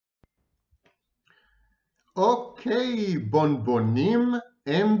Okay, bonbonim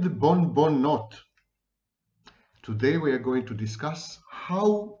and bonbonot. Today we are going to discuss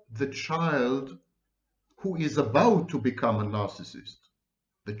how the child who is about to become a narcissist,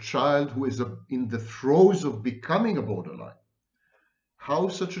 the child who is in the throes of becoming a borderline, how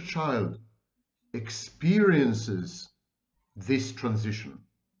such a child experiences this transition.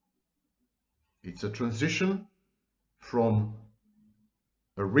 It's a transition from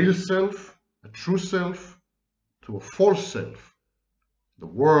a real self, a true self, to a false self. The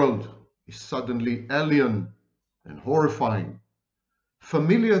world is suddenly alien and horrifying.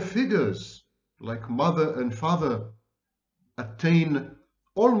 Familiar figures like mother and father attain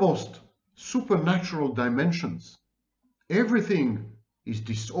almost supernatural dimensions. Everything is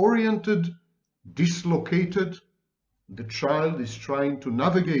disoriented, dislocated. The child is trying to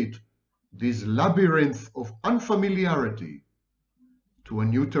navigate this labyrinth of unfamiliarity to a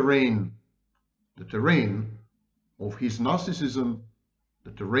new terrain, the terrain of his narcissism,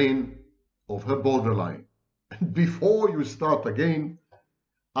 the terrain of her borderline. And before you start again,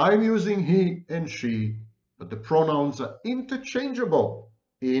 I'm using he and she, but the pronouns are interchangeable.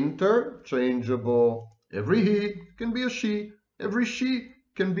 Interchangeable. Every he can be a she, every she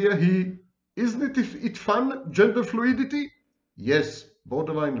can be a he. Isn't it fun, gender fluidity? Yes,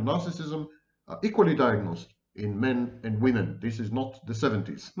 borderline and narcissism are equally diagnosed in men and women. This is not the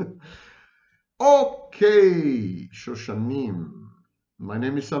 70s. Okay, Shoshanim. My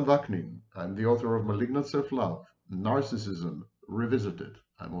name is Sam Vaknin. I'm the author of Malignant Self-Love, Narcissism Revisited.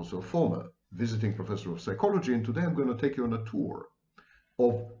 I'm also a former visiting professor of psychology, and today I'm going to take you on a tour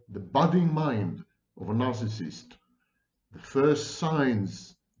of the budding mind of a narcissist, the first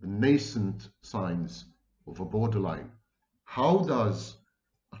signs, the nascent signs of a borderline. How does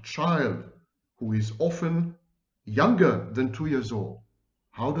a child who is often younger than 2 years old,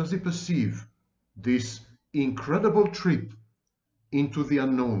 how does he perceive this incredible trip into the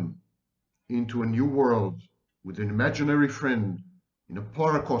unknown, into a new world with an imaginary friend in a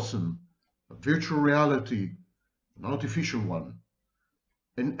paracosm, a virtual reality, an artificial one,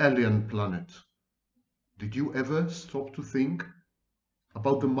 an alien planet? Did you ever stop to think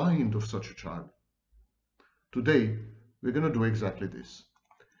about the mind of such a child? Today, we're going to do exactly this.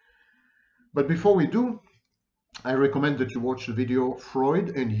 But before we do, I recommend that you watch the video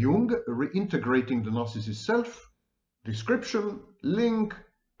Freud and Jung, Reintegrating the Narcissist Self. Description, link,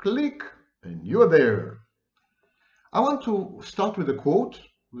 click, and you're there. I want to start with a quote.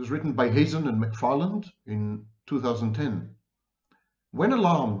 It was written by Hazen and McFarland in 2010. When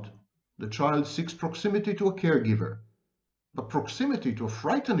alarmed, the child seeks proximity to a caregiver, but proximity to a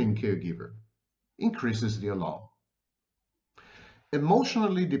frightening caregiver increases the alarm.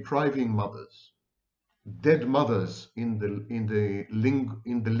 Emotionally depriving mothers, dead mothers in the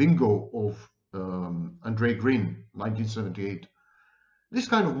lingo of Andre Green, 1978. These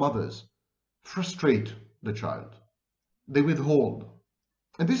kind of mothers frustrate the child. They withhold.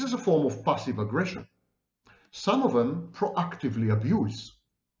 And this is a form of passive aggression. Some of them proactively abuse,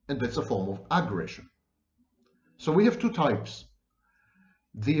 and that's a form of aggression. So we have two types.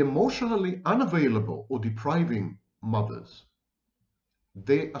 The emotionally unavailable or depriving mothers,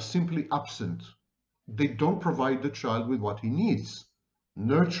 they are simply absent. They don't provide the child with what he needs: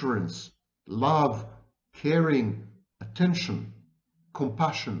 nurturance, love, caring, attention,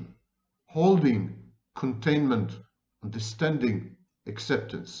 compassion, holding, containment, understanding,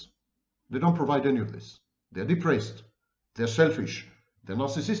 acceptance. They don't provide any of this. They're depressed, they're selfish, they're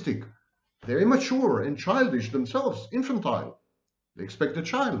narcissistic, they're immature and childish themselves, infantile. They expect the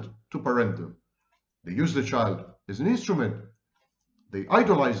child to parent them. They use the child as an instrument. They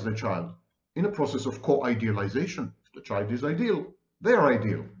idolize the child in a process of co-idealization. If the child is ideal, they're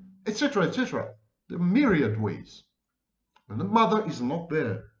ideal, etc., etc. There are myriad ways. When the mother is not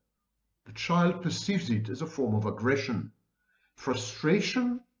there, the child perceives it as a form of aggression.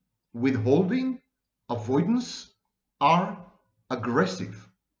 Frustration, withholding, avoidance are aggressive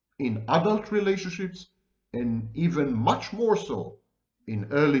in adult relationships, and even much more so in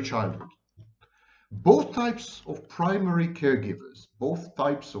early childhood. Both types of primary caregivers, both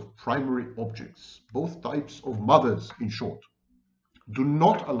types of primary objects, both types of mothers, in short, do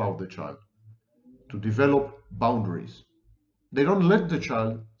not allow the child to develop boundaries. They don't let the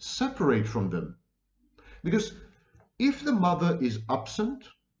child separate from them. Because if the mother is absent,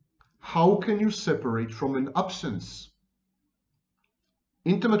 how can you separate from an absence?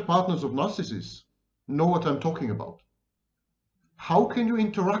 Intimate partners of narcissists know what I'm talking about. How can you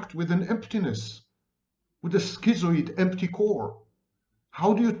interact with an emptiness, with a schizoid empty core?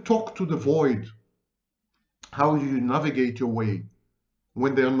 How do you talk to the void? How do you navigate your way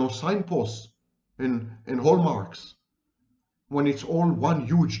when there are no signposts and hallmarks, when it's all one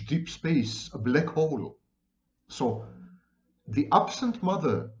huge deep space, a black hole. So the absent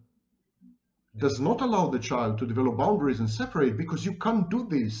mother does not allow the child to develop boundaries and separate, because you can't do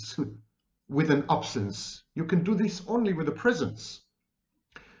this with an absence. You can do this only with a presence.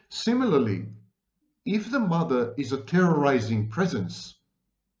 Similarly, if the mother is a terrorizing presence,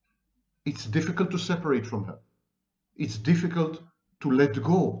 it's difficult to separate from her. It's difficult to let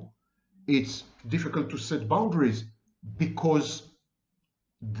go. It's difficult to set boundaries, because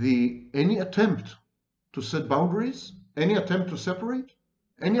any attempt to set boundaries, any attempt to separate,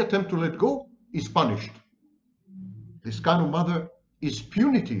 any attempt to let go is punished. This kind of mother is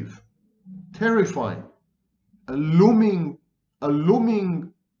punitive, terrifying, a looming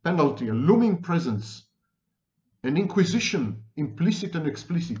penalty, a looming presence, an inquisition, implicit and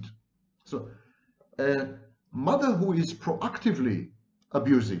explicit. So a mother who is proactively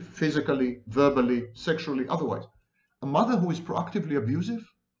abusive, physically, verbally, sexually, otherwise, a mother who is proactively abusive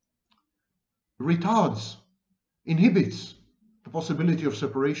retards, inhibits the possibility of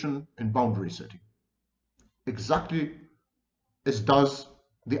separation and boundary setting, exactly as does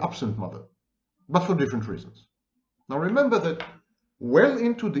the absent mother, but for different reasons. Now remember that well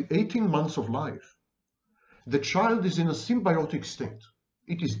into the 18 months of life, the child is in a symbiotic state.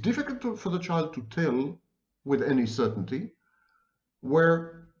 It is difficult for the child to tell with any certainty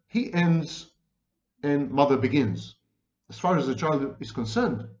where he ends and mother begins. As far as the child is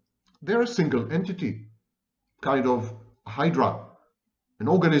concerned, they're a single entity, kind of a hydra, an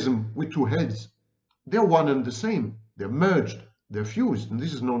organism with two heads. They're one and the same. They're merged, they're fused, and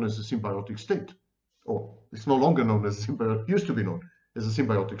this is known as a symbiotic state. Or it's no longer known as a symbiotic, used to be known as a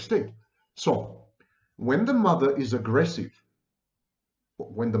symbiotic state. So when the mother is aggressive,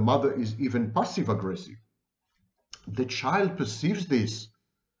 when the mother is even passive aggressive, the child perceives this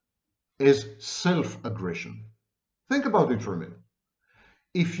as self-aggression. Think about it for a minute.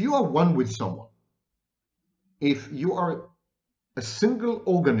 If you are one with someone, if you are a single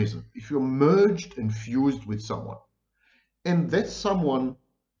organism, if you're merged and fused with someone, and that someone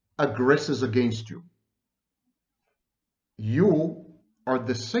aggresses against you, you are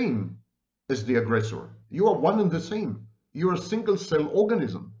the same as the aggressor. You are one and the same. You're a single cell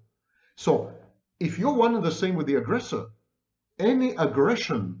organism. So if you're one and the same with the aggressor, any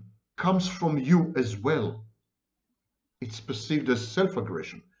aggression comes from you as well. It's perceived as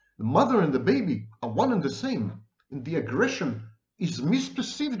self-aggression. The mother and the baby are one and the same, and the aggression is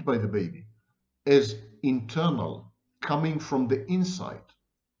misperceived by the baby as internal, coming from the inside.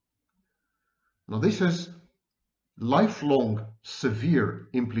 Now this has lifelong severe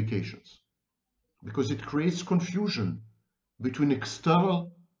implications, because it creates confusion between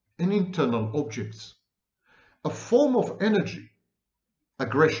external and internal objects. A form of energy,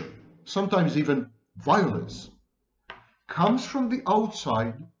 aggression, sometimes even violence, comes from the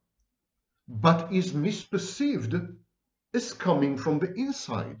outside, but is misperceived as coming from the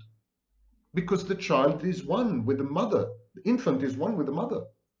inside, because the child is one with the mother. The infant is one with the mother.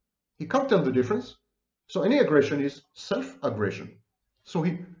 He can't tell the difference. So any aggression is self-aggression. So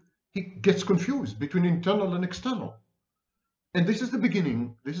he gets confused between internal and external. And this is the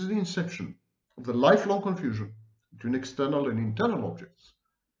beginning, this is the inception of the lifelong confusion between external and internal objects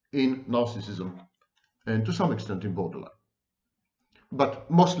in narcissism, and to some extent in borderline, but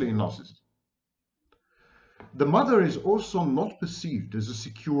mostly in narcissism. The mother is also not perceived as a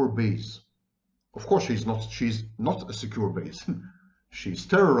secure base. Of course, she's not a secure base. She's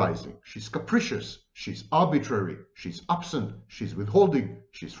terrorizing, she's capricious, she's arbitrary, she's absent, she's withholding,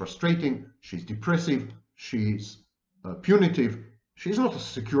 she's frustrating, she's depressive, she's punitive. She's not a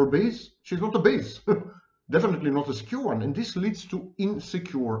secure base. She's not a base. Definitely not a secure one. And this leads to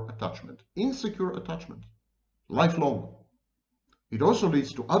insecure attachment. Insecure attachment, lifelong. It also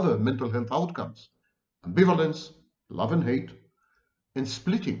leads to other mental health outcomes: ambivalence, love and hate, and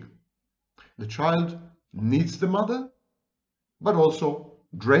splitting. The child needs the mother, but also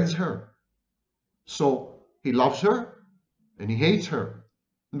dreads her. So he loves her and he hates her.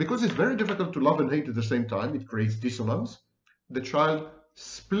 And because it's very difficult to love and hate at the same time, it creates dissonance. The child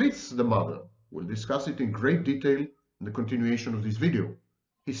splits the mother. We'll discuss it in great detail in the continuation of this video.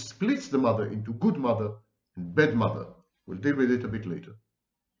 He splits the mother into good mother and bad mother. We'll deal with it a bit later.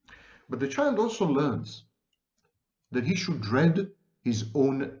 But the child also learns that he should dread his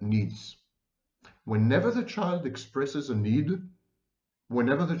own needs. Whenever the child expresses a need,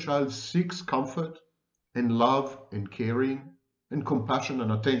 whenever the child seeks comfort and love and caring and compassion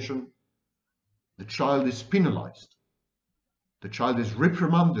and attention, the child is penalized. The child is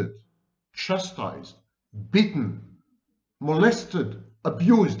reprimanded, chastised, beaten, molested,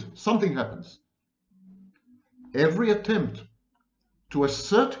 abused. Something happens. Every attempt to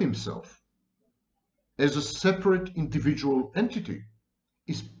assert himself as a separate individual entity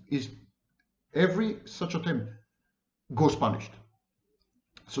is every such attempt goes punished.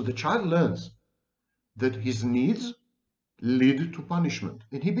 So the child learns that his needs lead to punishment,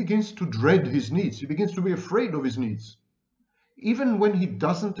 and he begins to dread his needs. He begins to be afraid of his needs. Even when he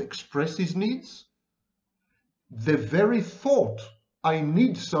doesn't express his needs, the very thought, I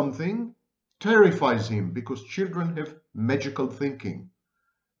need something, terrifies him, because children have magical thinking.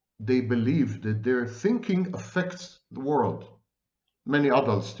 They believe that their thinking affects the world. Many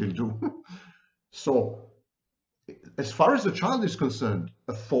adults still do. So, as far as the child is concerned,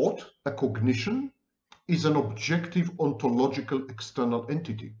 a thought, a cognition, is an objective ontological external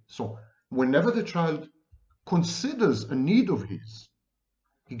entity. So, whenever the child considers a need of his,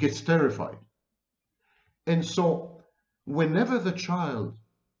 he gets terrified. And so, whenever the child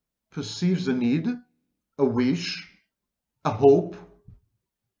perceives a need, a wish, a hope,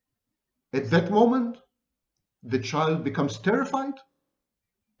 at that moment, the child becomes terrified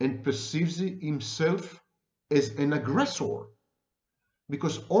and perceives himself as an aggressor,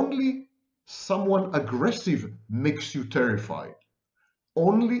 because only someone aggressive makes you terrified.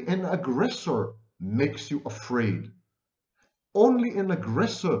 Only an aggressor makes you afraid. Only an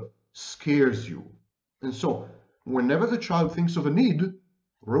aggressor scares you. And so, whenever the child thinks of a need,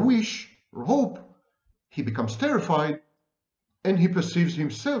 or a wish, or hope, he becomes terrified, and he perceives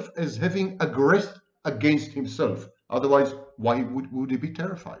himself as having aggressed against himself. Otherwise, why would he be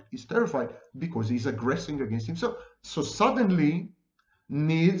terrified? He's terrified because he's aggressing against himself. So suddenly,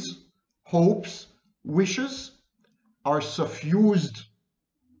 needs, hopes, wishes are suffused,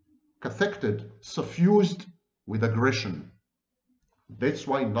 cathected, suffused with aggression. That's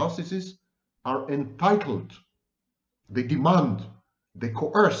why narcissists are entitled. They demand, they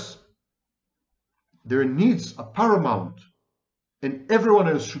coerce. Their needs are paramount, and everyone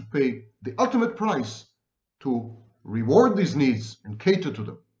else should pay the ultimate price to reward these needs and cater to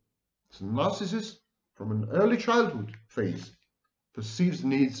them. So narcissist, from an early childhood phase, perceives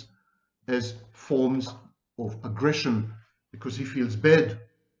needs as forms of aggression because he feels bad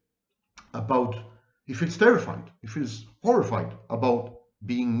about, he feels terrified, he feels horrified about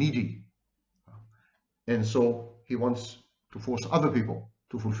being needy. And so he wants to force other people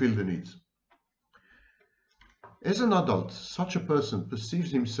to fulfill the needs. As an adult, such a person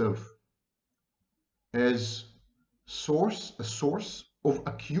perceives himself as a source of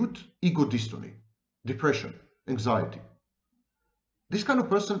acute ego dystony, depression, anxiety. This kind of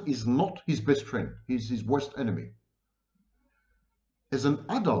person is not his best friend, he's his worst enemy. As an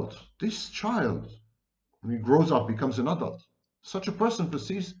adult, this child, when he grows up, becomes an adult, such a person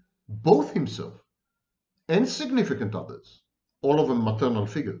perceives both himself and significant others, all of them maternal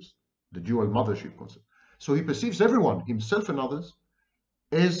figures, the dual mothership concept. So he perceives everyone, himself and others,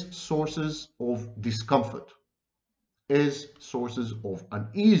 as sources of discomfort, as sources of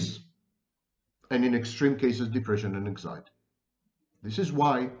unease, and in extreme cases, depression and anxiety. This is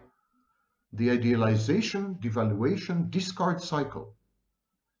why the idealization, devaluation, discard cycle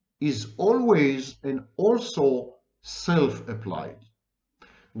is always and also self-applied.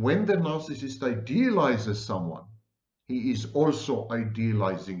 When the narcissist idealizes someone, he is also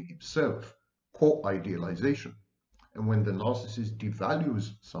idealizing himself, co-idealization. And when the narcissist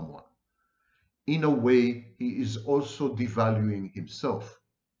devalues someone, in a way, he is also devaluing himself.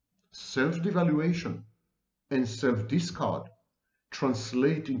 Self-devaluation and self-discard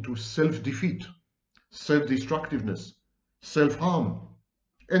translate into self-defeat, self-destructiveness, self-harm,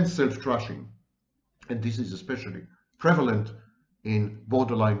 and self-trashing. And this is especially prevalent in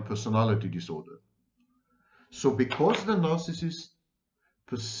borderline personality disorder. So because the narcissist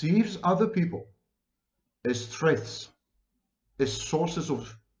perceives other people as threats, as sources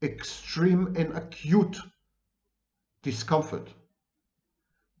of extreme and acute discomfort,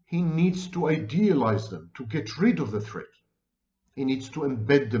 he needs to idealize them to get rid of the threat. He needs to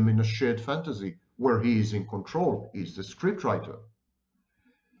embed them in a shared fantasy where he is in control, he is the scriptwriter,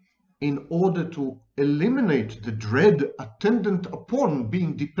 in order to eliminate the dread attendant upon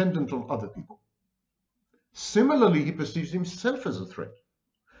being dependent on other people. Similarly, he perceives himself as a threat.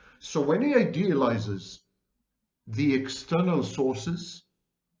 So when he idealizes the external sources,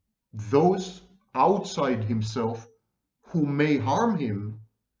 those outside himself who may harm him,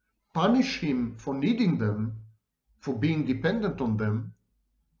 punish him for needing them, for being dependent on them,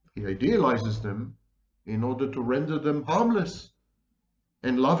 he idealizes them in order to render them harmless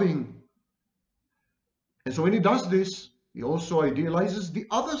and loving. And so when he does this, he also idealizes the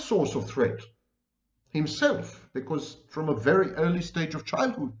other source of threat, himself, because from a very early stage of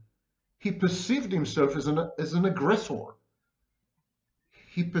childhood, He perceived himself as an aggressor.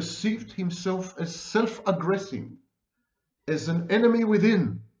 He perceived himself as self-aggressing, as an enemy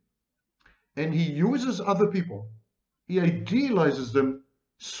within. And he uses other people. He idealizes them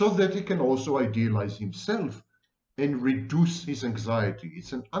so that he can also idealize himself and reduce his anxiety.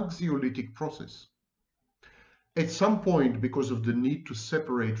 It's an anxiolytic process. At some point, because of the need to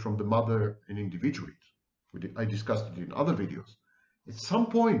separate from the mother and individuate, I discussed it in other videos, at some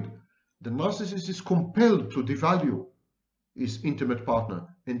point, the narcissist is compelled to devalue his intimate partner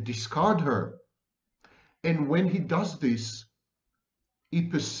and discard her. And when he does this, he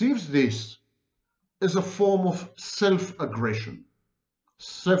perceives this as a form of self-aggression,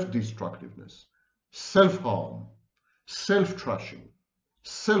 self-destructiveness, self-harm, self-trashing,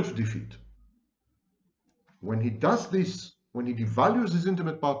 self-defeat. When he does this, when he devalues his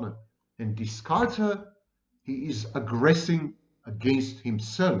intimate partner and discards her, he is aggressing against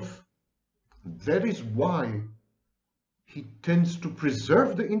himself. That is why he tends to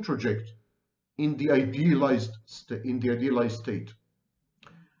preserve the introject in the idealized state.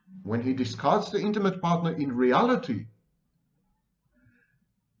 When he discards the intimate partner, in reality,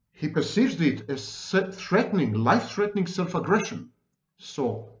 he perceives it as threatening, life-threatening self-aggression.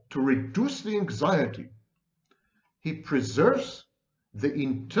 So, to reduce the anxiety, he preserves the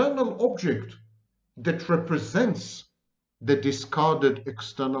internal object that represents the discarded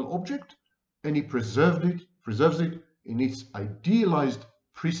external object, and he preserves it in its idealized,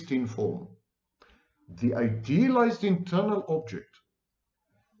 pristine form. The idealized internal object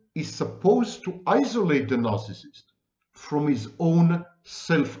is supposed to isolate the narcissist from his own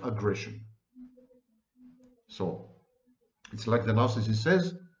self-aggression. So, it's like the narcissist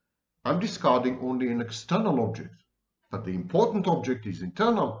says, I'm discarding only an external object, but the important object is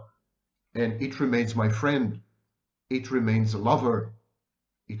internal, and it remains my friend, it remains a lover,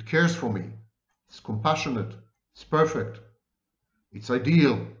 it cares for me, it's compassionate, it's perfect, it's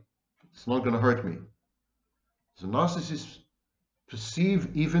ideal, it's not going to hurt me. The narcissists perceive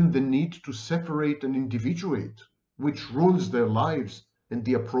even the need to separate and individuate, which rules their lives, and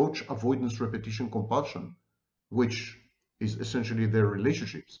the approach avoidance, repetition, compulsion, which is essentially their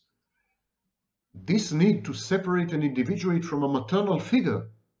relationships. This need to separate and individuate from a maternal figure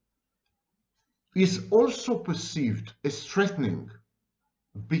is also perceived as threatening,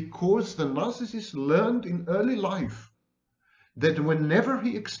 because the narcissist learned in early life that whenever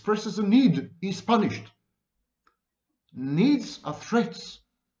he expresses a need, he is punished. Needs are threats,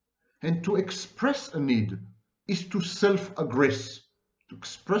 and to express a need is to self-aggress. To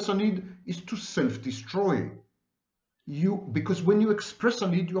express a need is to self-destroy. Because when you express a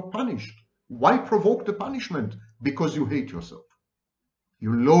need, you are punished. Why provoke the punishment? Because you hate yourself.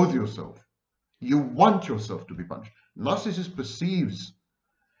 You loathe yourself. You want yourself to be punished. Narcissist perceives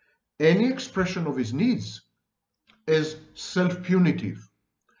any expression of his needs as self-punitive,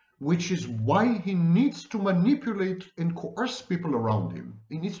 which is why he needs to manipulate and coerce people around him.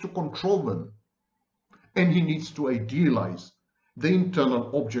 He needs to control them, and he needs to idealize the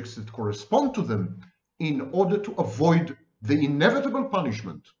internal objects that correspond to them in order to avoid the inevitable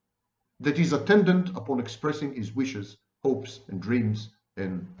punishment that is attendant upon expressing his wishes, hopes, and dreams,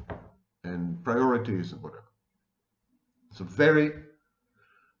 and priorities, and whatever. It's a very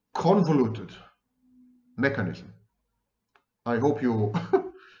convoluted mechanism. I hope you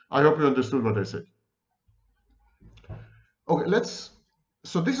I hope you understood what I said. Okay,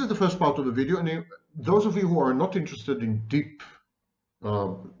 so this is the first part of the video, and those of you who are not interested in deep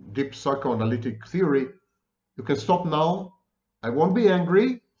psychoanalytic theory, you can stop now. I won't be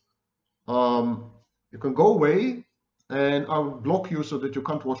angry. You can go away, and I'll block you so that you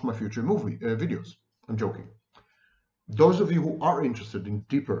can't watch my future videos. I'm joking. Those of you who are interested in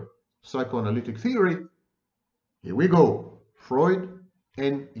deeper psychoanalytic theory, here we go. Freud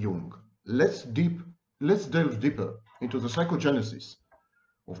and Jung. Let's delve deeper into the psychogenesis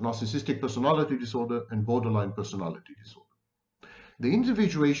of narcissistic personality disorder and borderline personality disorder. The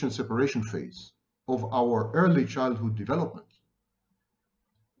individuation separation phase of our early childhood development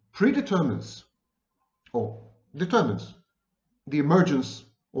determines the emergence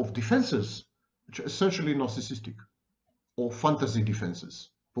of defenses which are essentially narcissistic, or fantasy defenses,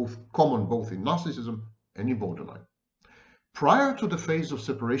 common both in narcissism and in borderline. Prior to the phase of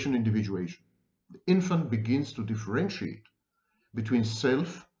separation individuation, the infant begins to differentiate between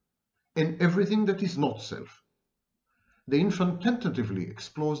self and everything that is not self. The infant tentatively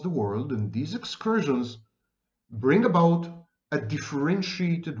explores the world, and these excursions bring about a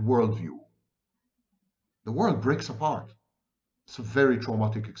differentiated worldview. The world breaks apart. It's a very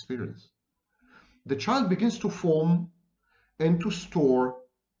traumatic experience. The child begins to form and to store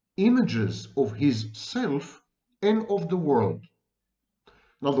images of his self and of the world.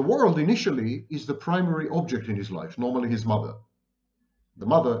 Now, the world initially is the primary object in his life, normally his mother. The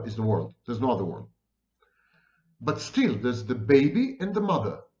mother is the world. There's no other world. But still, there's the baby and the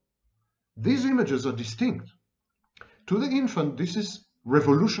mother. These images are distinct. To the infant, this is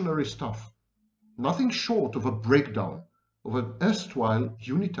revolutionary stuff. Nothing short of a breakdown of an erstwhile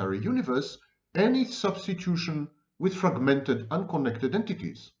unitary universe and its substitution with fragmented, unconnected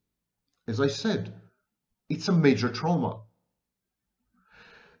entities. As I said, it's a major trauma.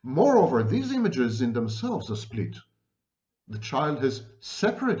 Moreover, these images in themselves are split. The child has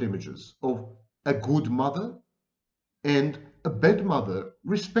separate images of a good mother and a bad mother,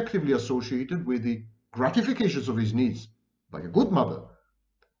 respectively associated with the gratifications of his needs by a good mother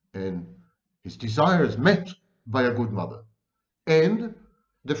and his desires met by a good mother, and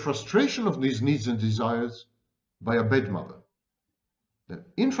the frustration of these needs and desires by a bad mother. The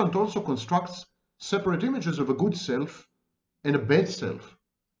infant also constructs separate images of a good self and a bad self,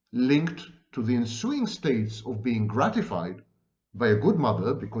 linked to the ensuing states of being gratified by a good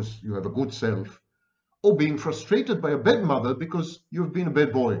mother because you have a good self, or being frustrated by a bad mother because you've been a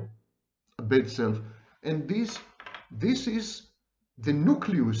bad boy, a bad self. And this is the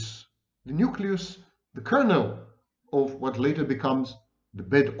nucleus, the kernel of what later becomes the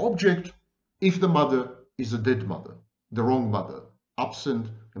bad object if the mother is a dead mother, the wrong mother, absent,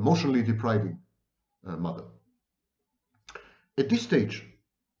 emotionally depriving mother. At this stage,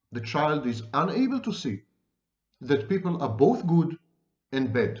 the child is unable to see that people are both good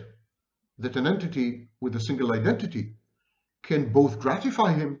and bad, that an entity with a single identity can both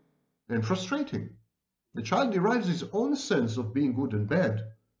gratify him and frustrate him. The child derives his own sense of being good and bad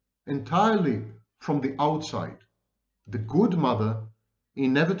entirely from the outside. The good mother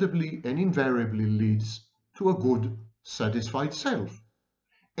inevitably and invariably leads to a good, satisfied self.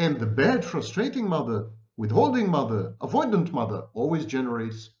 And the bad, frustrating mother, withholding mother, avoidant mother always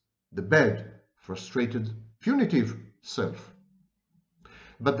generates the bad, frustrated, punitive self.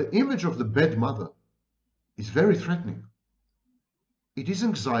 But the image of the bad mother is very threatening. It is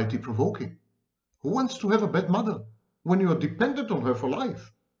anxiety-provoking. Who wants to have a bad mother when you are dependent on her for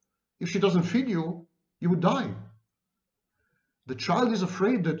life? If she doesn't feed you, you would die. The child is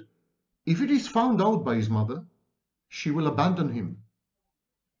afraid that if it is found out by his mother, she will abandon him.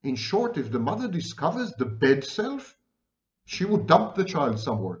 In short, if the mother discovers the bad self, she would dump the child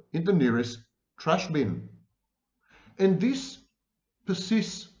somewhere in the nearest trash bin. And this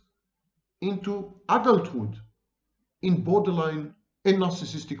persists into adulthood in borderline and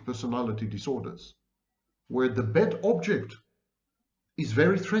narcissistic personality disorders, where the bad object is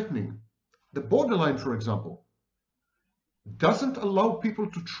very threatening. The borderline, for example, doesn't allow people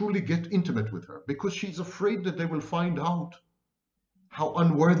to truly get intimate with her because she's afraid that they will find out how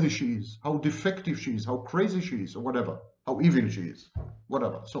unworthy she is, how defective she is, how crazy she is, or whatever, how evil she is,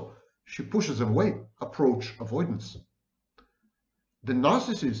 whatever. So she pushes them away, approach avoidance. The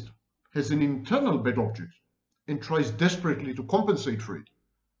narcissist has an internal bad object and tries desperately to compensate for it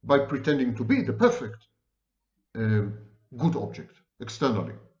by pretending to be the perfect good object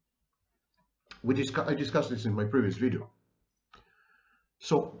externally. I discussed this in my previous video.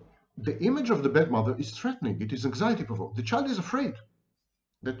 So the image of the bad mother is threatening. It is anxiety-provoking. The child is afraid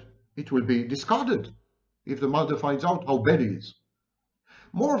that it will be discarded if the mother finds out how bad he is.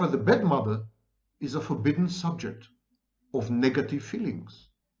 Moreover, the bad mother is a forbidden subject of negative feelings.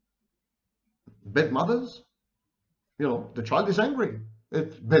 Bad mothers, the child is angry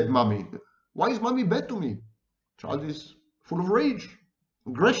at bad mommy. Why is mommy bad to me? Child is full of rage,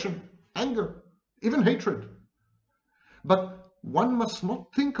 aggression, anger, even hatred. But one must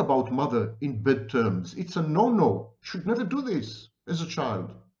not think about mother in bad terms. It's a no-no. Should never do this as a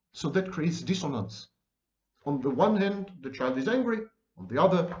child. So that creates dissonance. On the one hand, the child is angry. On the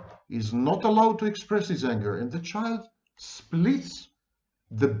other, he is not allowed to express his anger. And the child splits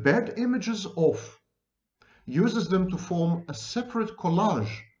the bad images off, uses them to form a separate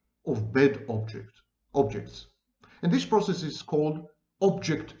collage of bad objects. And this process is called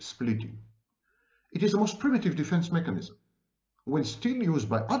object splitting. It is the most primitive defense mechanism. When still used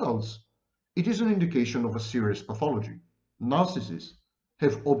by adults, it is an indication of a serious pathology. Narcissists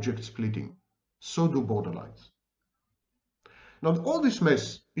have object splitting. So do borderlines. Now, all this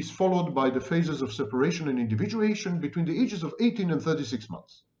mess is followed by the phases of separation and individuation between the ages of 18 and 36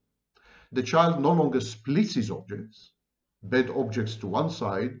 months. The child no longer splits his objects, bad objects to one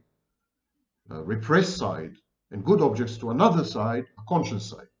side, a repressed side, and good objects to another side, a conscious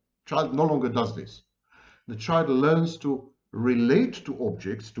side. Child no longer does this. The child learns to relate to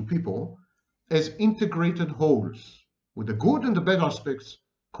objects, to people, as integrated wholes, with the good and the bad aspects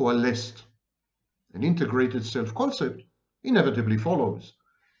coalesced. An integrated self-concept inevitably follows.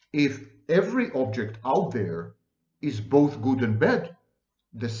 If every object out there is both good and bad,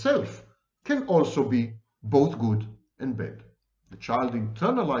 the self can also be both good and bad. The child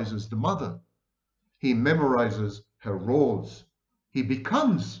internalizes the mother. He memorizes her roles. He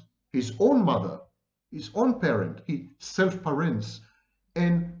becomes his own mother, his own parent. He self-parents,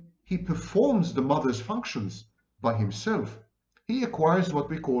 and he performs the mother's functions by himself. He acquires what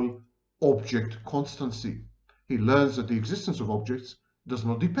we call object constancy. He learns that the existence of objects does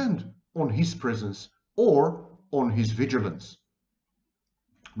not depend on his presence or on his vigilance.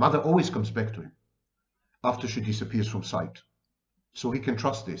 Mother always comes back to him after she disappears from sight, so he can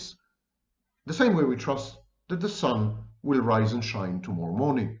trust this. The same way we trust that the sun will rise and shine tomorrow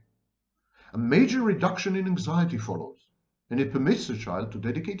morning. A major reduction in anxiety follows, and it permits the child to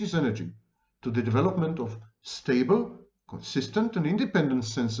dedicate his energy to the development of stable, consistent, and independent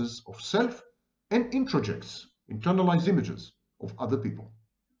senses of self and introjects, internalized images of other people.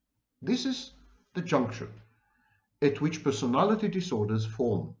 This is the juncture at which personality disorders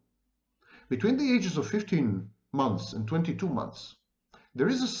form. Between the ages of 15 months and 22 months, there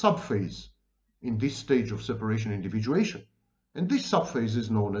is a subphase in this stage of separation individuation, and this subphase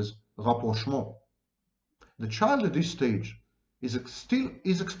is known as rapprochement. The child at this stage still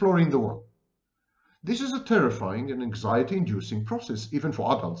is exploring the world. This is a terrifying and anxiety-inducing process, even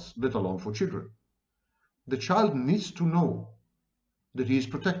for adults, let alone for children. The child needs to know that he is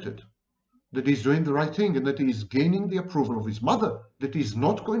protected, that he is doing the right thing, and that he is gaining the approval of his mother, that he is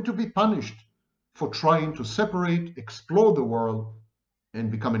not going to be punished for trying to separate, explore the world,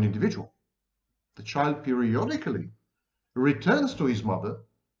 and become an individual. The child periodically returns to his mother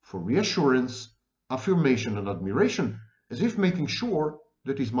for reassurance, affirmation, and admiration, as if making sure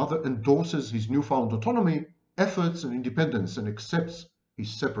that his mother endorses his newfound autonomy, efforts, and independence, and accepts his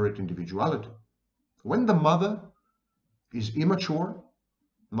separate individuality. When the mother is immature,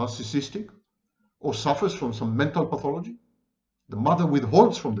 narcissistic, or suffers from some mental pathology, the mother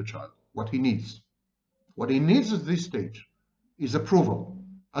withholds from the child what he needs. What he needs at this stage is approval,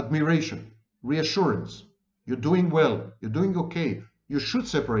 admiration, reassurance. You're doing well. You're doing okay. You should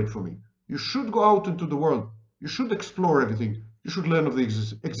separate from me. You should go out into the world. You should explore everything. You should learn of the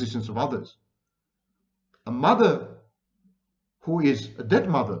existence of others. A mother who is a dead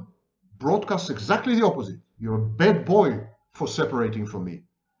mother broadcasts exactly the opposite. You're a bad boy for separating from me.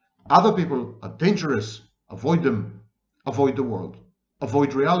 Other people are dangerous. Avoid them. Avoid the world.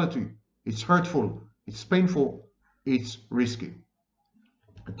 Avoid reality. It's hurtful. It's painful. It's risky.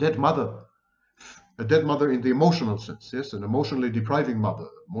 A dead mother in the emotional sense, yes, an emotionally depriving mother,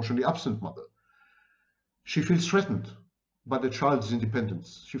 emotionally absent mother. She feels threatened by the child's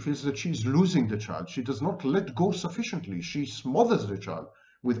independence. She feels that she is losing the child. She does not let go sufficiently. She smothers the child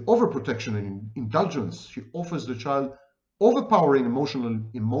with overprotection and indulgence. She offers the child overpowering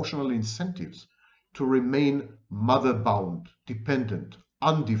emotional incentives to remain mother-bound, dependent,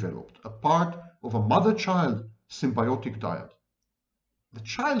 undeveloped, a part of a mother-child symbiotic dyad. The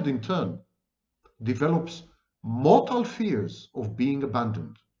child, in turn, develops mortal fears of being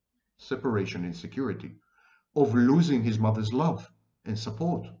abandoned, separation, insecurity, of losing his mother's love and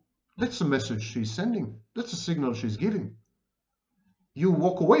support. That's the message she's sending. That's the signal she's giving. You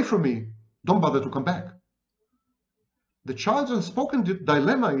walk away from me, don't bother to come back. The child's unspoken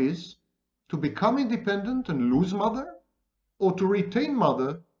dilemma is to become independent and lose mother, or to retain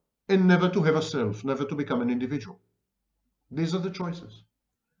mother and never to have a self, never to become an individual. These are the choices.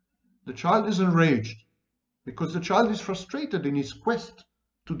 The child is enraged because the child is frustrated in his quest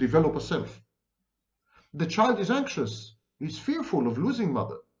to develop a self. The child is anxious, is fearful of losing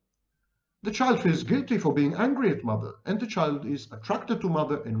mother. The child feels guilty for being angry at mother, and the child is attracted to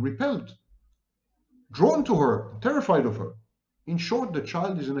mother and repelled, drawn to her, terrified of her. In short, the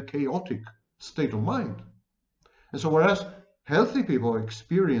child is in a chaotic state of mind. And so whereas healthy people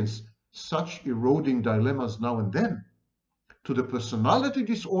experience such eroding dilemmas now and then, to the personality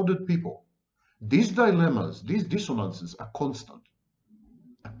disordered people, these dilemmas, these dissonances are constant,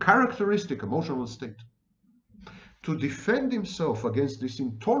 a characteristic emotional state. To defend himself against this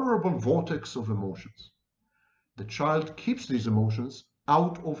intolerable vortex of emotions, the child keeps these emotions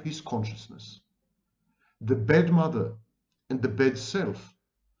out of his consciousness. The bad mother and the bad self,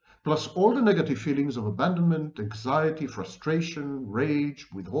 plus all the negative feelings of abandonment, anxiety, frustration, rage,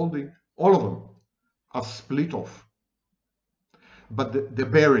 withholding, all of them are split off. But they're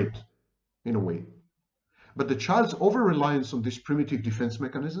buried in a way. But the child's over-reliance on this primitive defense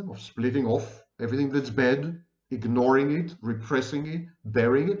mechanism of splitting off everything that's bad, ignoring it, repressing it,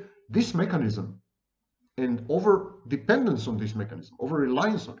 burying it, this mechanism and over-dependence on this mechanism,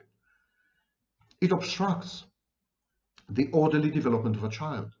 over-reliance on it, it obstructs the orderly development of a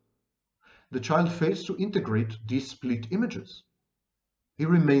child. The child fails to integrate these split images. He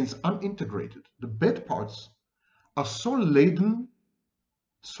remains unintegrated. The bad parts are so laden,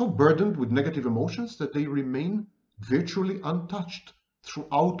 so burdened with negative emotions that they remain virtually untouched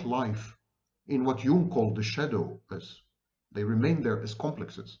throughout life in what Jung called the shadow, as they remain there as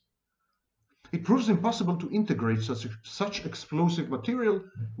complexes. It proves impossible to integrate such explosive material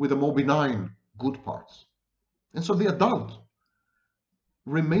with the more benign good parts. And so the adult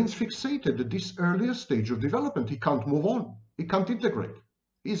remains fixated at this earlier stage of development. He can't move on. He can't integrate.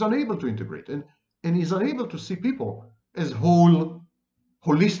 He's unable to integrate. And he's unable to see people as whole,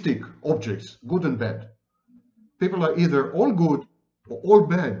 holistic objects, good and bad. People are either all good or all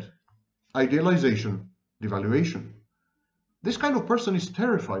bad. Idealization, devaluation. This kind of person is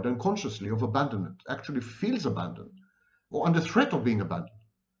terrified unconsciously of abandonment, actually feels abandoned or under threat of being abandoned,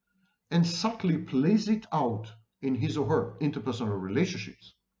 and subtly plays it out in his or her interpersonal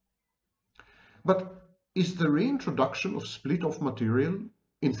relationships. But is the reintroduction of split-off material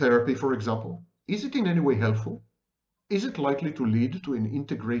in therapy, for example, is it in any way helpful? Is it likely to lead to an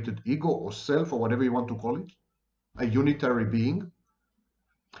integrated ego or self or whatever you want to call it, a unitary being?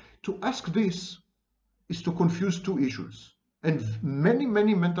 To ask this is to confuse two issues. And many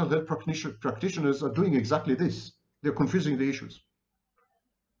mental health practitioners are doing exactly this. They're confusing the issues.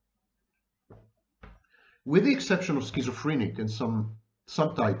 With the exception of schizophrenic and some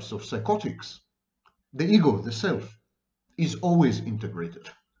types of psychotics, the ego, the self, is always integrated.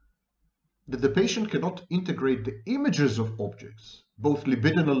 That the patient cannot integrate the images of objects, both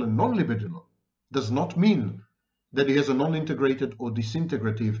libidinal and non-libidinal, does not mean that he has a non-integrated or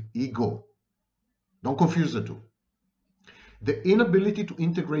disintegrative ego. Don't confuse the two. The inability to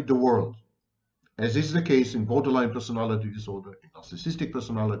integrate the world, as is the case in borderline personality disorder, in narcissistic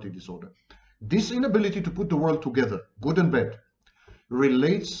personality disorder, this inability to put the world together, good and bad,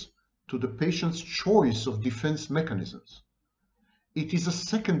 relates to the patient's choice of defense mechanisms. It is a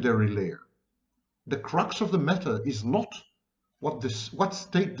secondary layer. The crux of the matter is not what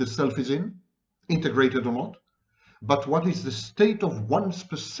state the self is in, integrated or not, but what is the state of one's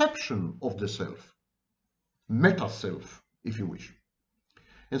perception of the self, meta-self, if you wish.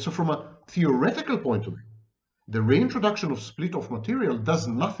 And so from a theoretical point of view, the reintroduction of split-off material does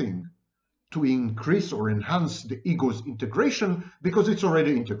nothing to increase or enhance the ego's integration because it's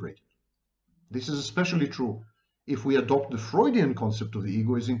already integrated. This is especially true if we adopt the Freudian concept of the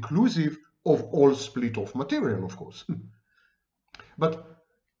ego as inclusive of all split-off material, of course. But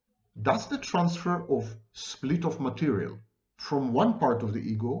does the transfer of split-off material from one part of the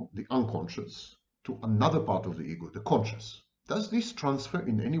ego, the unconscious, to another part of the ego, the conscious, does this transfer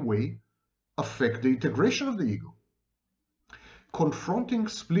in any way affect the integration of the ego? Confronting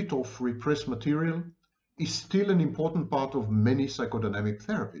split-off repressed material is still an important part of many psychodynamic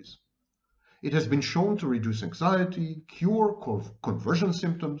therapies. It has been shown to reduce anxiety, cure conversion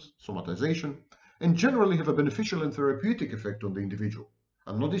symptoms, somatization, and generally have a beneficial and therapeutic effect on the individual.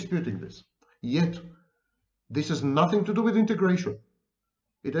 I'm not disputing this. Yet, this has nothing to do with integration.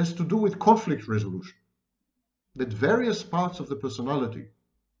 It has to do with conflict resolution. That various parts of the personality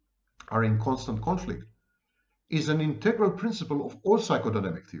are in constant conflict is an integral principle of all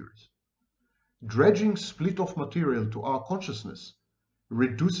psychodynamic theories. Dredging split-off material to our consciousness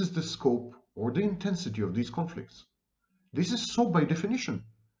reduces the scope or the intensity of these conflicts. This is so by definition.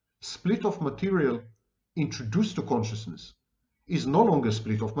 Split-off material introduced to consciousness is no longer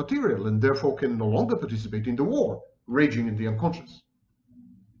split-off material and therefore can no longer participate in the war raging in the unconscious.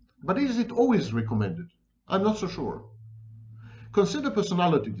 But is it always recommended? I'm not so sure. Consider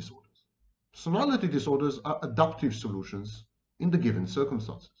personality disorders. Personality disorders are adaptive solutions in the given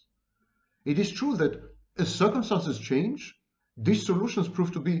circumstances. It is true that as circumstances change, these solutions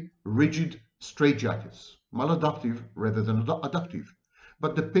prove to be rigid straitjackets, maladaptive rather than adaptive.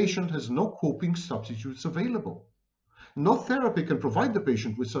 But the patient has no coping substitutes available. No therapy can provide the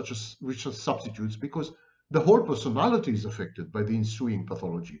patient with such substitutes because the whole personality is affected by the ensuing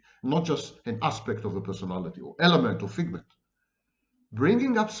pathology, not just an aspect of the personality or element or figment.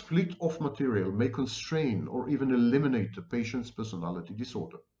 Bringing up split-off material may constrain or even eliminate the patient's personality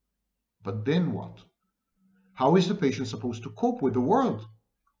disorder. But then what? How is the patient supposed to cope with the world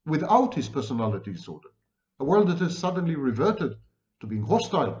without his personality disorder? A world that has suddenly reverted to being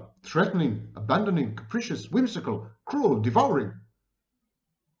hostile, threatening, abandoning, capricious, whimsical, cruel, devouring,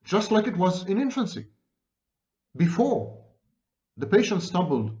 just like it was in infancy, before the patient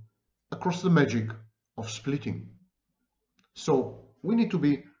stumbled across the magic of splitting. So we need to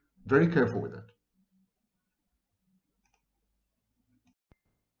be very careful with that.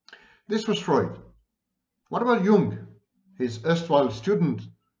 This was Freud. What about Jung, his erstwhile student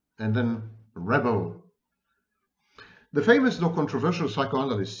and then rebel? The famous though controversial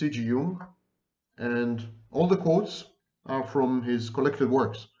psychoanalyst C.G. Jung, and all the quotes are from his collected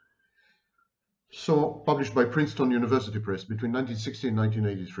works, so published by Princeton University Press between 1960 and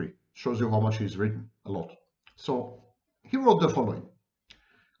 1983. Shows you how much he's written, a lot. So he wrote the following.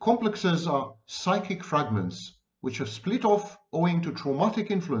 Complexes are psychic fragments which have split off owing to traumatic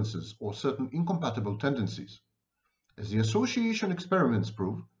influences or certain incompatible tendencies. As the association experiments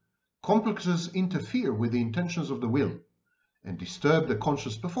prove, complexes interfere with the intentions of the will and disturb the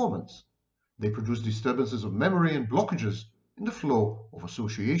conscious performance. They produce disturbances of memory and blockages in the flow of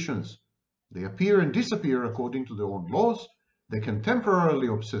associations. They appear and disappear according to their own laws. They can temporarily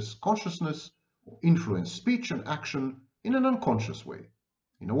obsess consciousness or influence speech and action in an unconscious way.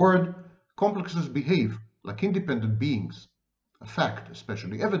 In a word, complexes behave like independent beings, a fact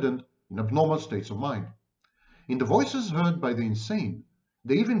especially evident in abnormal states of mind. In the voices heard by the insane,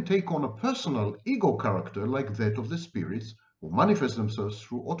 they even take on a personal ego character like that of the spirits who manifest themselves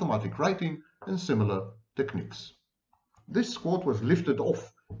through automatic writing and similar techniques. This quote was lifted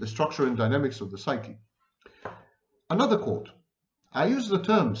off The Structure and Dynamics of the Psyche. Another quote. I use the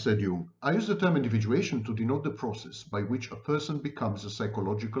term, said Jung, I use the term individuation to denote the process by which a person becomes a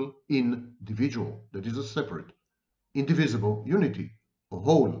psychological individual, that is a separate, indivisible unity, a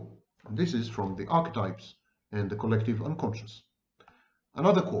whole. And this is from the archetypes and the collective unconscious.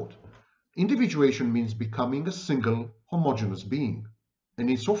 Another quote. Individuation means becoming a single, homogeneous being, and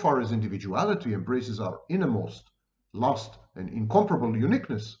insofar as individuality embraces our innermost, last, and incomparable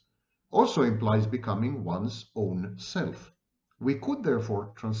uniqueness, also implies becoming one's own self. We could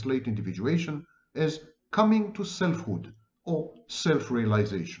therefore translate individuation as coming to selfhood or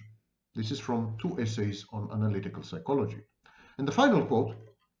self-realization. This is from 2 essays on analytical psychology. And the final quote,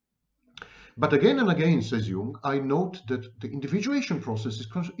 but again and again, says Jung, I note that the individuation process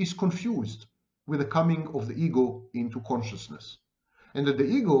is confused with the coming of the ego into consciousness, and that the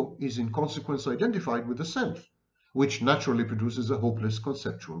ego is in consequence identified with the self, which naturally produces a hopeless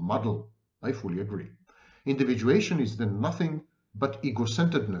conceptual muddle. I fully agree. Individuation is then nothing but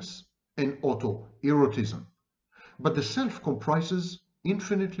ego-centeredness and auto-erotism. But the self comprises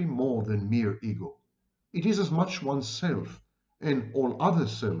infinitely more than mere ego. It is as much oneself and all other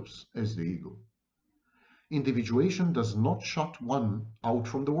selves as the ego. Individuation does not shut one out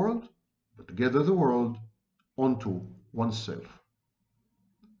from the world, but gather the world onto oneself.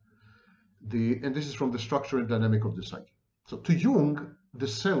 And this is from The Structure and Dynamic of the Psyche. So to Jung, the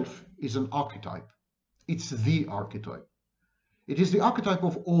self is an archetype. It's the archetype. It is the archetype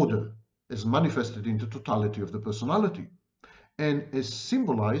of order as manifested in the totality of the personality and is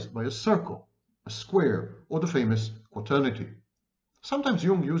symbolized by a circle, a square, or the famous quaternity. Sometimes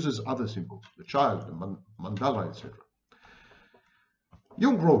Jung uses other symbols, the child, the mandala, etc.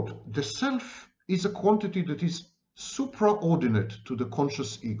 Jung wrote, the self is a quantity that is supraordinate to the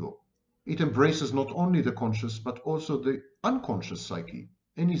conscious ego. It embraces not only the conscious but also the unconscious psyche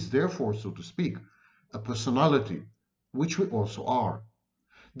and is therefore, so to speak, a personality, which we also are.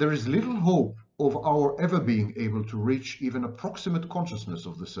 There is little hope of our ever being able to reach even approximate consciousness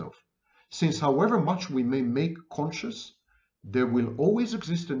of the self, since however much we may make conscious, there will always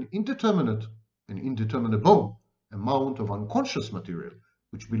exist an indeterminate and indeterminable amount of unconscious material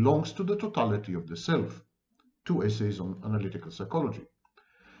which belongs to the totality of the self. 2 essays on analytical psychology.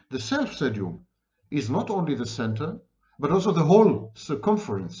 The self, said Jung, is not only the center, but also the whole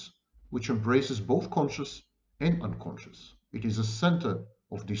circumference, which embraces both conscious and unconscious. It is a center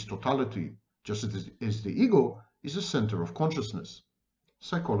of this totality, just as the ego is a center of consciousness.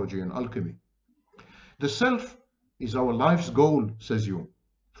 Psychology and alchemy. The self is our life's goal, says Jung,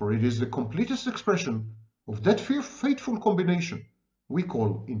 for it is the completest expression of that fateful combination we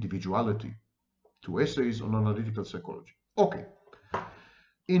call individuality. 2 essays on analytical psychology. Okay.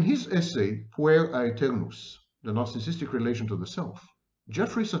 In his essay, Puer Aeternus, the narcissistic relation to the self,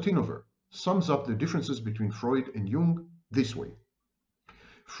 Jeffrey Satinover sums up the differences between Freud and Jung this way.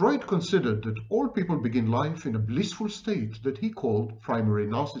 Freud considered that all people begin life in a blissful state that he called primary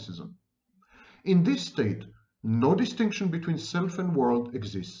narcissism. In this state, no distinction between self and world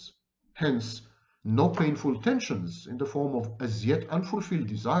exists. Hence, no painful tensions in the form of as yet unfulfilled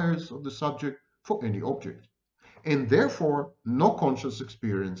desires of the subject for any object, and therefore no conscious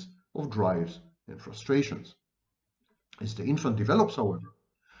experience of drives and frustrations. As the infant develops, however,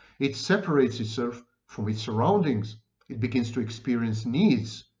 it separates itself from its surroundings. It begins to experience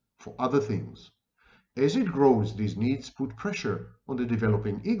needs for other things. As it grows, these needs put pressure on the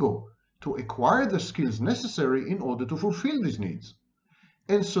developing ego to acquire the skills necessary in order to fulfill these needs.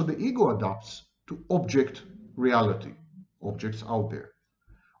 And so the ego adapts to object reality, objects out there.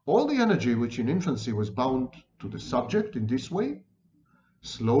 All the energy which in infancy was bound to the subject in this way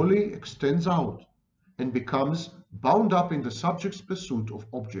slowly extends out and becomes bound up in the subject's pursuit of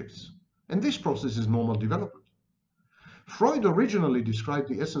objects. And this process is normal development. Freud originally described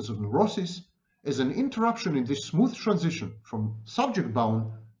the essence of neurosis as an interruption in this smooth transition from subject-bound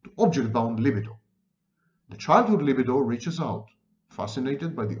to object-bound libido. The childhood libido reaches out,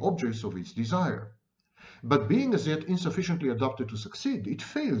 fascinated by the objects of its desire. But being as yet insufficiently adapted to succeed, it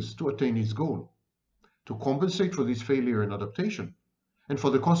fails to attain its goal. To compensate for this failure in adaptation, and for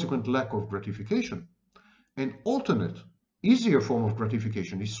the consequent lack of gratification, an alternate, easier form of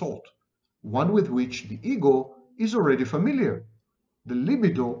gratification is sought, one with which the ego is already familiar. The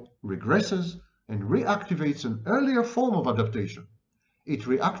libido regresses and reactivates an earlier form of adaptation. It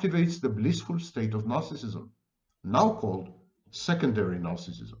reactivates the blissful state of narcissism, now called secondary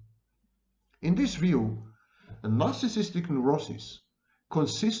narcissism. In this view, a narcissistic neurosis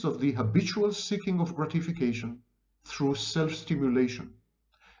consists of the habitual seeking of gratification through self-stimulation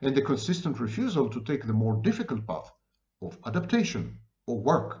and the consistent refusal to take the more difficult path of adaptation or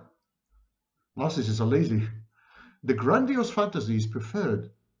work. Narcissists are lazy. The grandiose fantasy is preferred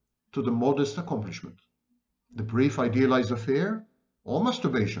to the modest accomplishment. The brief idealized affair or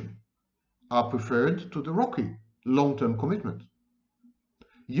masturbation are preferred to the rocky, long-term commitment.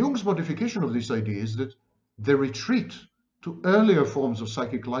 Jung's modification of this idea is that the retreat to earlier forms of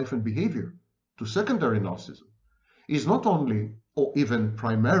psychic life and behavior, to secondary narcissism, is not only, or even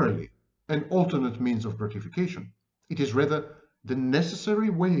primarily, an alternate means of gratification. It is rather the necessary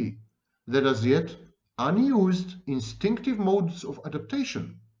way that as yet unused instinctive modes of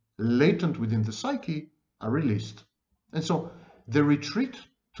adaptation latent within the psyche are released. And so the retreat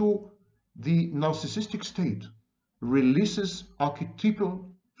to the narcissistic state releases archetypal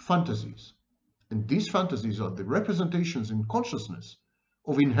fantasies. And these fantasies are the representations in consciousness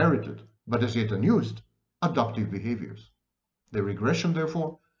of inherited, but as yet unused, adaptive behaviors. The regression,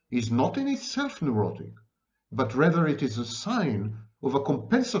 therefore, is not in itself neurotic, but rather it is a sign of a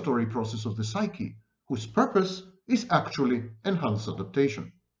compensatory process of the psyche, whose purpose is actually enhanced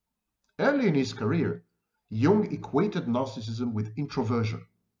adaptation. Early in his career, Jung equated narcissism with introversion.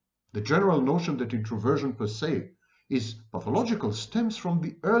 The general notion that introversion per se is pathological stems from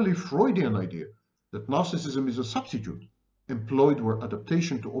the early Freudian idea that narcissism is a substitute employed where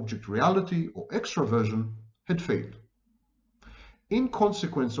adaptation to object reality or extraversion had failed. In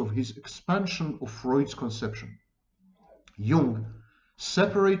consequence of his expansion of Freud's conception, Jung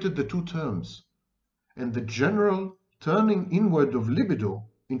separated the two terms, and the general turning inward of libido,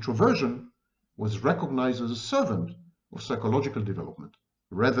 introversion, was recognized as a servant of psychological development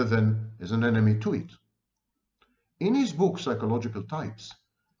rather than as an enemy to it. In his book Psychological Types,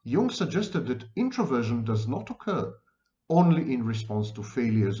 Jung suggested that introversion does not occur only in response to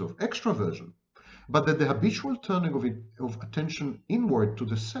failures of extraversion, but that the habitual turning of attention inward to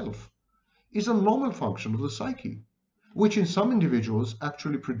the self is a normal function of the psyche, which in some individuals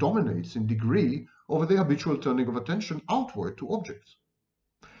actually predominates in degree over the habitual turning of attention outward to objects.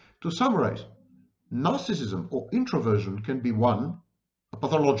 To summarize, narcissism or introversion can be 1, a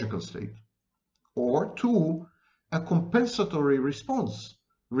pathological state, or 2, a compensatory response,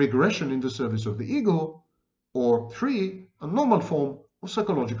 regression in the service of the ego, or 3, a normal form of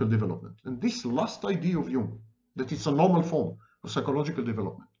psychological development. And this last idea of Jung, that it's a normal form of psychological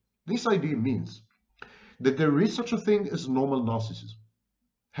development, this idea means that there is such a thing as normal narcissism,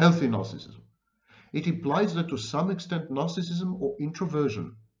 healthy narcissism. It implies that to some extent narcissism or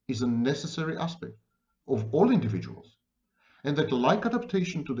introversion is a necessary aspect of all individuals, and that like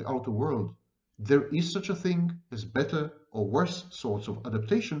adaptation to the outer world, there is such a thing as better or worse sorts of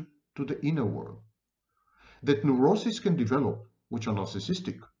adaptation to the inner world. That neuroses can develop which are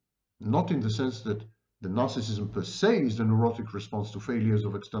narcissistic, not in the sense that the narcissism per se is the neurotic response to failures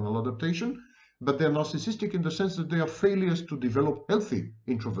of external adaptation, but they're narcissistic in the sense that they are failures to develop healthy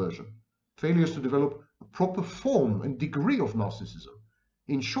introversion, failures to develop a proper form and degree of narcissism.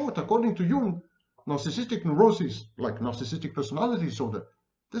 In short, according to Jung, narcissistic neuroses, like narcissistic personality disorder,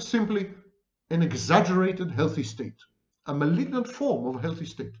 they're simply an exaggerated healthy state, a malignant form of a healthy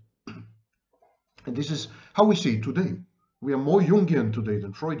state. And this is how we see it today. We are more Jungian today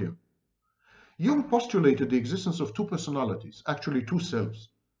than Freudian. Jung postulated the existence of two personalities, actually two selves,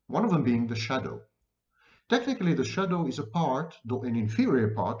 one of them being the shadow. Technically, the shadow is a part, though an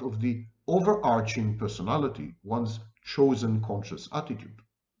inferior part, of the overarching personality, one's chosen conscious attitude.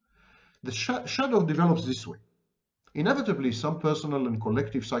 The shadow develops this way. Inevitably, some personal and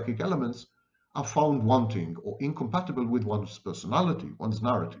collective psychic elements are found wanting or incompatible with one's personality, one's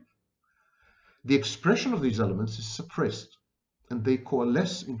narrative. The expression of these elements is suppressed, and they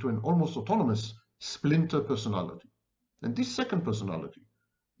coalesce into an almost autonomous splinter personality. And this second personality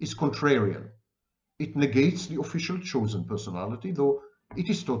is contrarian. It negates the official chosen personality, though it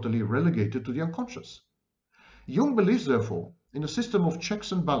is totally relegated to the unconscious. Jung believes, therefore, in a system of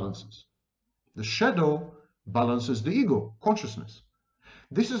checks and balances. The shadow balances the ego, consciousness.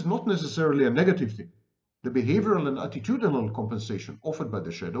 This is not necessarily a negative thing. The behavioral and attitudinal compensation offered by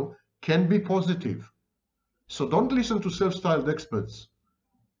the shadow can be positive. So don't listen to self-styled experts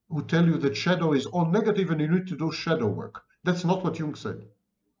who tell you that shadow is all negative and you need to do shadow work. That's not what Jung said.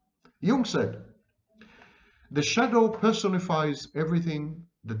 Jung said, the shadow personifies everything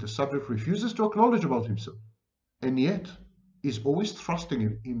that the subject refuses to acknowledge about himself, and yet is always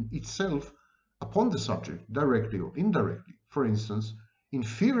thrusting itself upon the subject, directly or indirectly. For instance,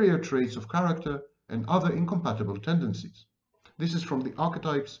 inferior traits of character and other incompatible tendencies. This is from the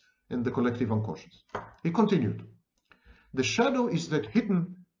Archetypes and the Collective Unconscious. He continued, the shadow is that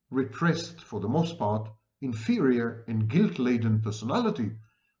hidden, repressed, for the most part, inferior and guilt-laden personality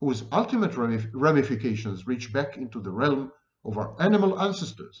whose ultimate ramifications reach back into the realm of our animal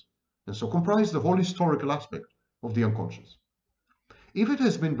ancestors, and so comprise the whole historical aspect of the unconscious. If it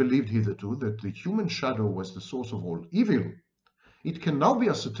has been believed hitherto that the human shadow was the source of all evil, it can now be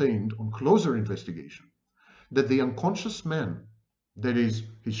ascertained on closer investigation that the unconscious man, that is,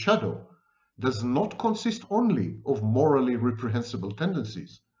 his shadow, does not consist only of morally reprehensible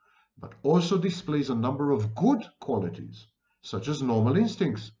tendencies, but also displays a number of good qualities, such as normal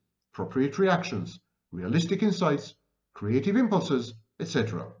instincts, appropriate reactions, realistic insights, creative impulses,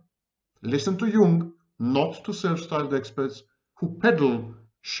 etc. Listen to Jung, not to self-styled experts who peddle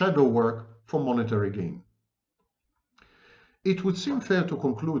shadow work for monetary gain. It would seem fair to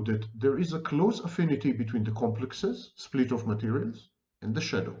conclude that there is a close affinity between the complexes, split-off materials, and the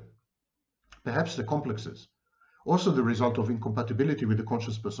shadow. Perhaps the complexes, also the result of incompatibility with the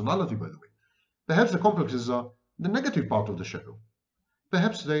conscious personality, by the way. Perhaps the complexes are the negative part of the shadow.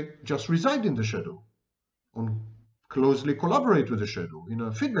 Perhaps they just reside in the shadow, or closely collaborate with the shadow in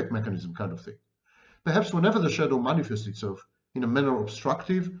a feedback mechanism kind of thing. Perhaps whenever the shadow manifests itself in a manner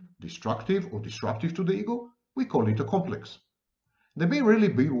obstructive, destructive, or disruptive to the ego, we call it a complex. They may really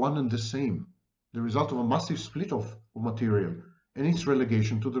be one and the same, the result of a massive split-off of material and its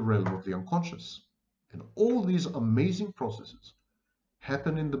relegation to the realm of the unconscious. And all these amazing processes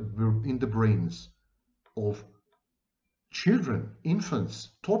happen in the brains of children, infants,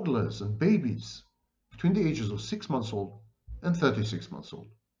 toddlers, and babies between the ages of 6 months old and 36 months old.